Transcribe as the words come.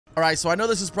Alright, so I know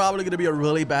this is probably going to be a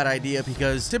really bad idea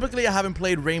because typically I haven't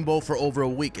played Rainbow for over a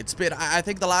week. It's been, I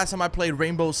think the last time I played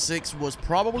Rainbow Six was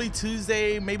probably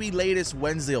Tuesday, maybe latest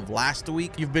Wednesday of last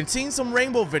week. You've been seeing some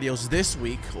Rainbow videos this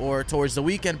week or towards the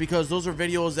weekend because those are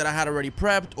videos that I had already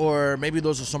prepped, or maybe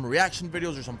those are some reaction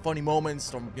videos or some funny moments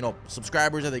from, you know,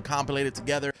 subscribers that they compilated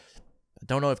together. I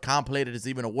don't know if compilated is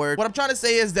even a word. What I'm trying to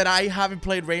say is that I haven't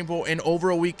played Rainbow in over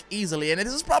a week easily, and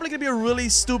this is probably gonna be a really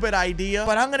stupid idea,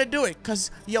 but I'm gonna do it because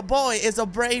your boy is a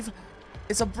brave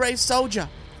soldier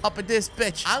up at this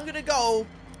bitch. I'm gonna go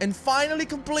and finally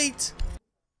complete.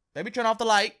 Let me turn off the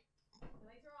light.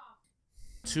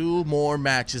 2 more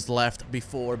matches left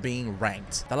before being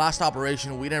ranked. The last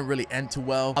operation, we didn't really end too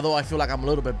well. Although I feel like I'm a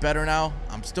little bit better now.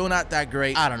 I'm still not that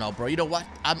great. I don't know, bro. You know what?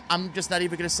 I'm just not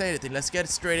even gonna say anything. Let's get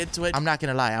straight into it. I'm not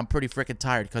gonna lie. I'm pretty freaking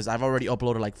tired because I've already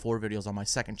uploaded like 4 videos on my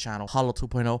second channel, Hollow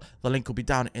 2.0. The link will be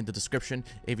down in the description.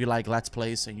 If you like Let's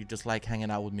Plays and you just like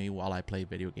hanging out with me while I play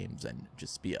video games and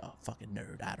just be a fucking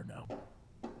nerd. I don't know.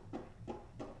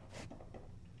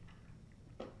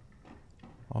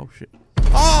 Oh, shit.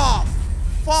 Oh!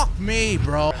 Fuck me,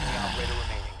 bro.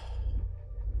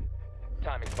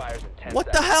 Time expires in 10 what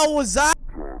seconds. The hell was that?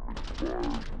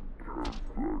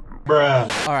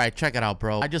 Bruh. Alright, check it out,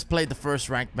 bro. I just played the first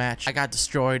ranked match. I got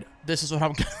destroyed. This is what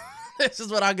I'm this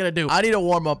is what I'm gonna do. I need a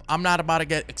warm up. I'm not about to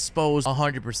get exposed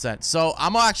 100%. So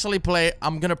I'm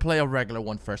gonna play a regular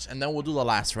one first, and then we'll do the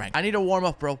last rank. I need a warm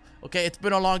up, bro. Okay, it's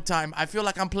been a long time. I feel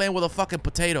like I'm playing with a fucking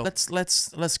potato. Let's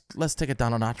take it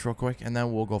down a notch real quick, and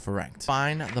then we'll go for ranked.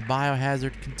 Find the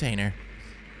biohazard container.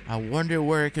 I wonder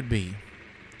where it could be.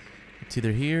 It's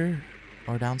either here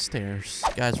or downstairs.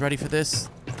 You guys ready for this?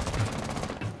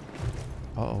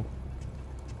 Uh-oh.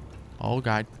 Oh,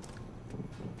 God.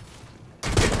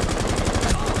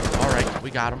 Alright, we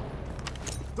got him.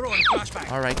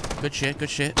 Alright, good shit, good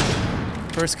shit.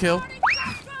 First kill.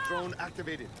 Drone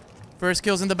activated. First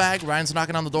kill's in the bag. Ryan's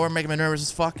knocking on the door, making me nervous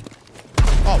as fuck.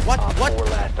 Oh, what? What?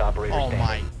 Oh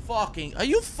my fucking... Are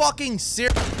you fucking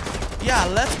serious? Yeah,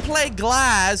 let's play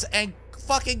Glass and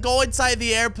fucking go inside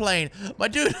the airplane. My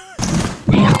dude...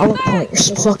 Man, HollowPoiint,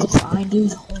 you're so fucking fine,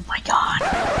 dude. Oh my god.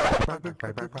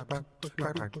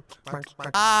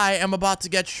 I am about to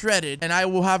get shredded, and I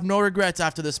will have no regrets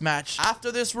after this match.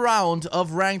 After this round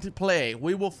of ranked play,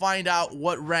 we will find out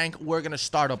what rank we're gonna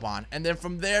start up on. And then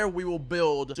from there, we will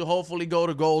build to hopefully go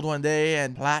to gold one day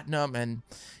and platinum. And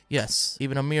yes,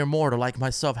 even a mere mortal like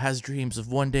myself has dreams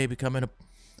of one day becoming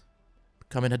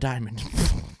a diamond.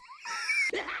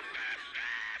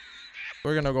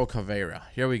 We're gonna go Caveira.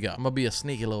 Here we go. I'm gonna be a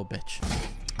sneaky little bitch.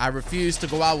 I refuse to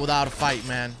go out without a fight,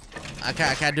 man. I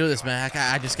can't do this, man.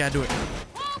 I just can't do it.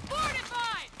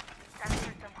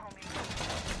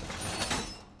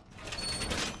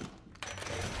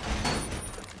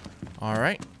 All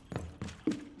right.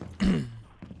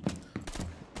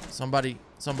 Somebody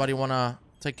wanna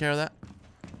take care of that?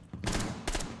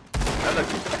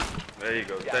 There you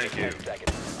go. Thank you.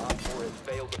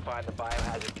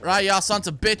 Right, y'all sons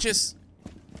of bitches.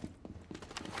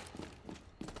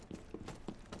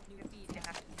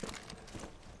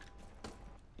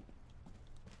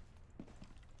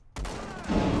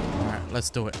 Alright, let's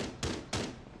do it.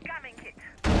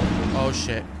 Oh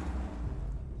shit.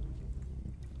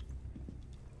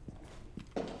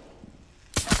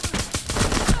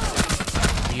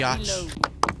 Yatch.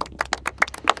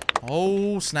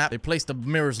 Oh snap. They placed the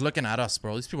mirrors looking at us,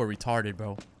 bro. These people are retarded,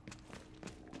 bro.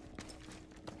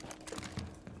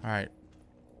 Alright.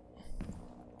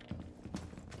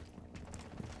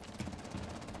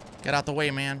 Get out the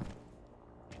way, man.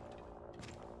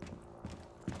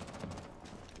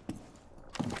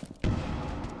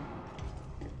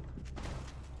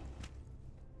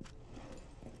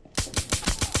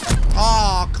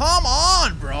 Oh, come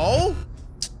on, bro.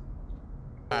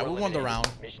 Alright, we won the round.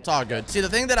 It's all good. See, the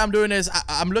thing that I'm doing is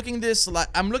I'm looking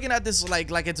at this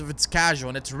like it's casual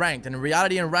and it's ranked. And in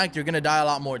reality, in ranked, you're gonna die a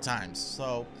lot more times.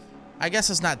 So I guess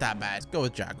it's not that bad. Let's go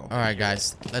with Jackal. Alright,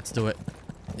 guys, let's do it.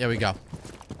 There we go.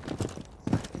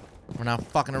 We're not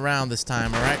fucking around this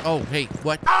time, alright? Oh, hey,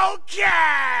 what? Okay!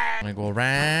 I'm gonna go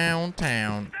around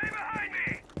town. Stay behind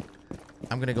me.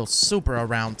 I'm gonna go super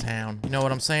around town. You know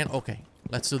what I'm saying? Okay,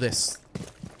 let's do this.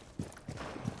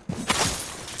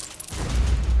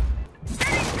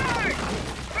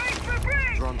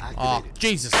 Oh,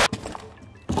 Jesus.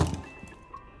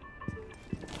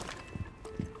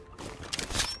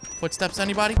 Footsteps,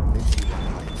 anybody?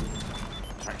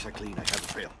 Tracks are clean. I have a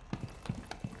trail.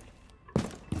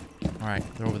 All right,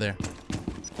 they're over there.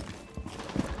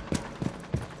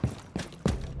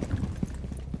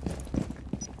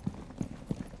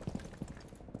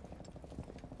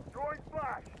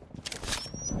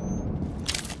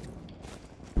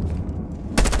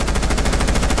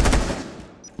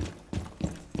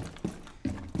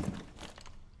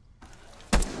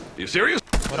 You serious?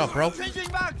 What up, bro?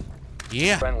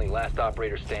 Yeah. Friendly, last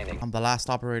operator standing. I'm the last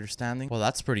operator standing. Well,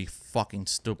 that's pretty fucking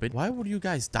stupid. Why would you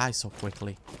guys die so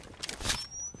quickly?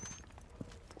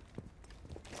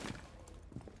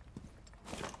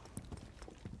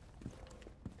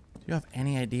 Do you have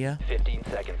any idea? 15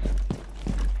 seconds.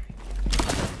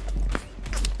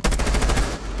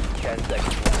 10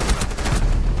 seconds left.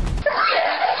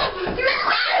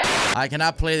 I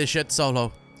cannot play this shit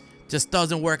solo. Just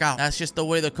doesn't work out. That's just the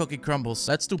way the cookie crumbles.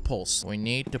 Let's do pulse. We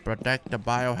need to protect the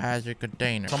biohazard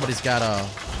container. Somebody's got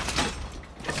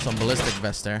some ballistic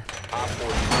vest there. Op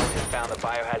 4 has found the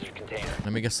biohazard container.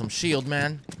 Let me get some shield,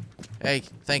 man. Hey,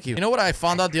 thank you. You know what I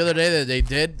found out the other day that they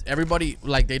did? Everybody,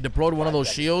 like, they deployed one of those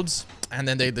shields and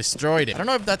then they destroyed it. I don't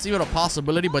know if that's even a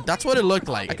possibility, but that's what it looked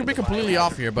like. I could be completely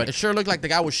off here, but it sure looked like the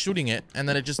guy was shooting it and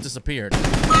then it just disappeared.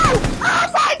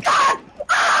 Oh my god!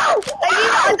 Oh!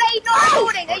 Are they not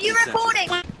recording? Are you recording?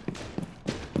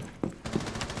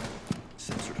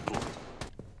 Sensor deployed.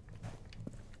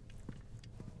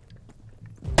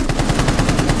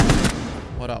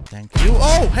 What up? Thank you.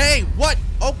 Oh, hey, what?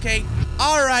 Okay.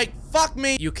 All right. Fuck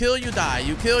me. You kill, you die.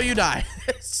 You kill, you die.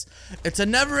 It's a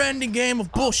never-ending game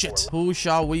of bullshit. Who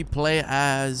shall we play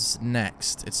as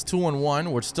next? It's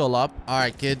 2-1. We're still up. All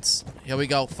right, kids. Here we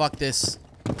go. Fuck this.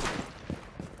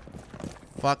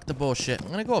 Fuck the bullshit. I'm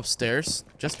gonna go upstairs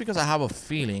just because I have a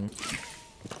feeling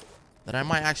that I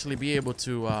might actually be able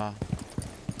to,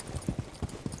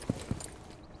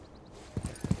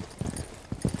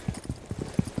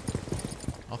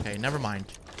 Okay, never mind.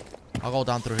 I'll go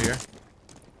down through here.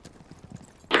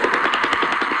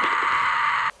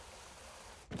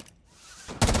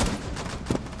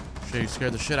 Shit, you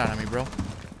scared the shit out of me, bro.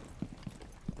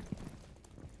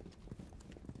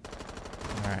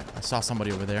 Alright, I saw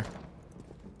somebody over there.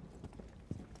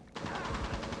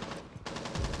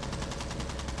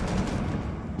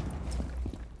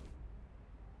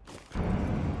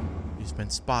 He's been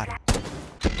spotted.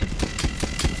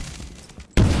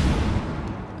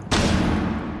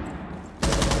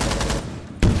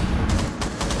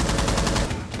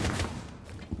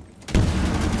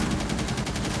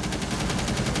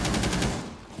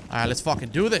 Alright, let's fucking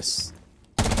do this.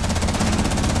 There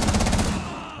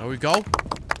we go.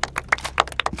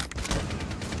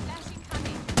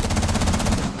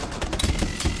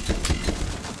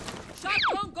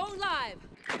 Shotgun go live.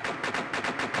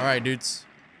 Alright, dudes.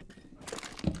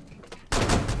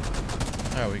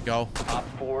 There we go. Op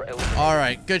 4 eliminated.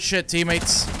 Alright, good shit,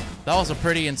 teammates. That was a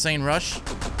pretty insane rush.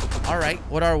 Alright,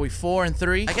 what are we? 4 and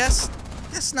 3? I guess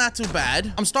that's not too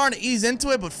bad. I'm starting to ease into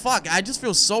it, but fuck, I just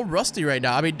feel so rusty right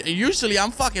now. I mean, usually I'm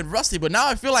fucking rusty, but now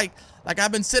I feel like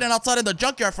I've been sitting outside in the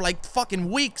junkyard for like fucking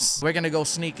weeks. We're gonna go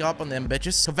sneak up on them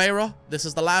bitches. Caveira, this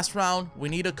is the last round. We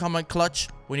need to come in clutch.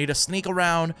 We need to sneak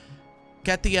around,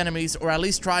 get the enemies, or at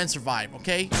least try and survive,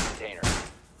 okay? Container.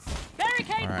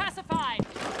 Barricade All right. pacified.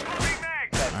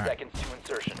 10 seconds to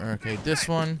insertion. Okay, this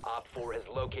one. Op 4 has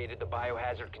located the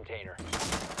biohazard container.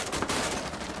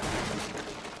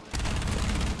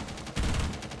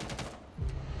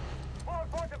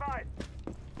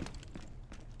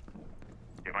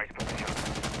 Device position.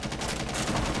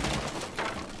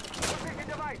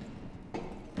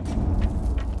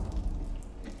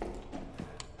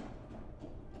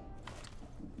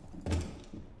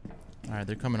 Alright,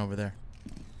 they're coming over there.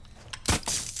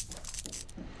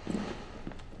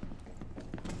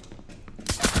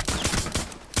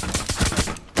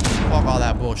 Fuck all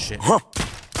that bullshit.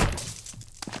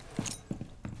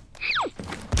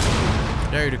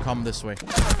 Dare you to come this way.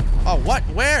 Oh, what?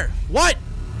 Where? What?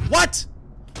 What?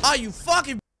 Oh, you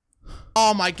fucking...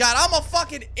 Oh my god, I'm a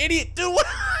fucking idiot, dude.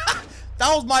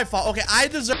 That was my fault. Okay, I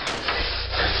deserve...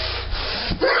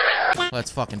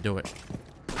 Let's fucking do it.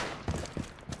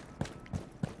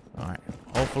 Alright.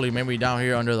 Hopefully, maybe down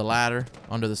here under the ladder,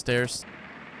 under the stairs.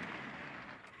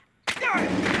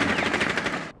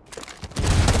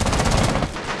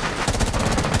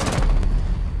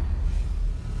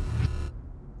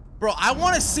 Bro, I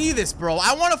want to see this, bro.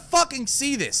 I want to fucking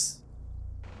see this.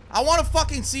 I want to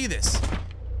fucking see this.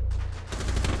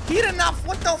 Heat enough.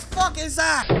 What the fuck is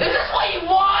that? Is this what you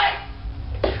want?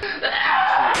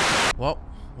 Well,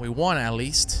 we won at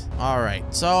least. All right,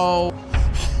 so...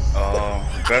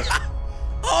 Best.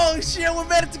 Oh, shit, we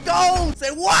made it to gold.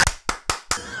 Say what?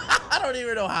 I don't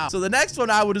even know how. So the next one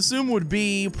I would assume would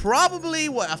be probably,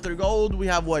 what, after gold, we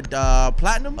have what,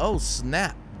 platinum? Oh,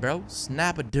 snap, bro.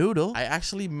 Snap a doodle. I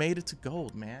actually made it to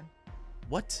gold, man.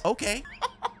 What? Okay.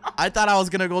 I thought I was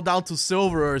gonna go down to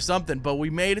silver or something, but we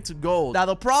made it to gold. Now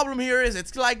the problem here is,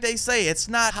 it's like they say, it's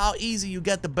not how easy you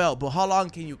get the belt, but how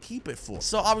long can you keep it for?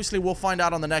 So obviously we'll find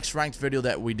out on the next ranked video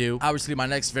that we do. Obviously my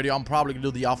next video, I'm probably gonna do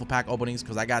the alpha pack openings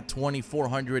because I got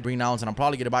 2,400 renowns and I'm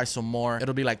probably gonna buy some more.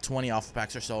 It'll be like 20 alpha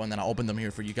packs or so, and then I'll open them here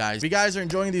for you guys. If you guys are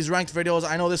enjoying these ranked videos,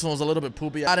 I know this one was a little bit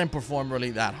poopy. I didn't perform really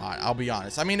that high, I'll be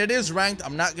honest. I mean, it is ranked.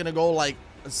 I'm not gonna go like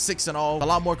 6-0, a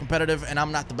lot more competitive, and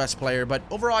I'm not the best player. But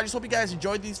overall, I just hope you guys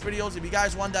enjoyed these videos. If you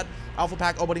guys want that alpha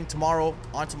pack opening tomorrow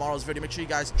on tomorrow's video, make sure you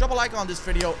guys drop a like on this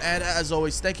video. And as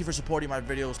always, thank you for supporting my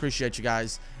videos. Appreciate you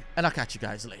guys, and I'll catch you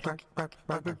guys later.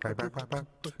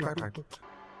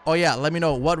 Oh yeah, let me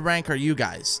know, what rank are you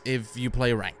guys if you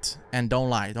play ranked? And don't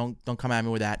lie, don't come at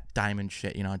me with that diamond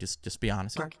shit, you know, just be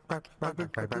honest.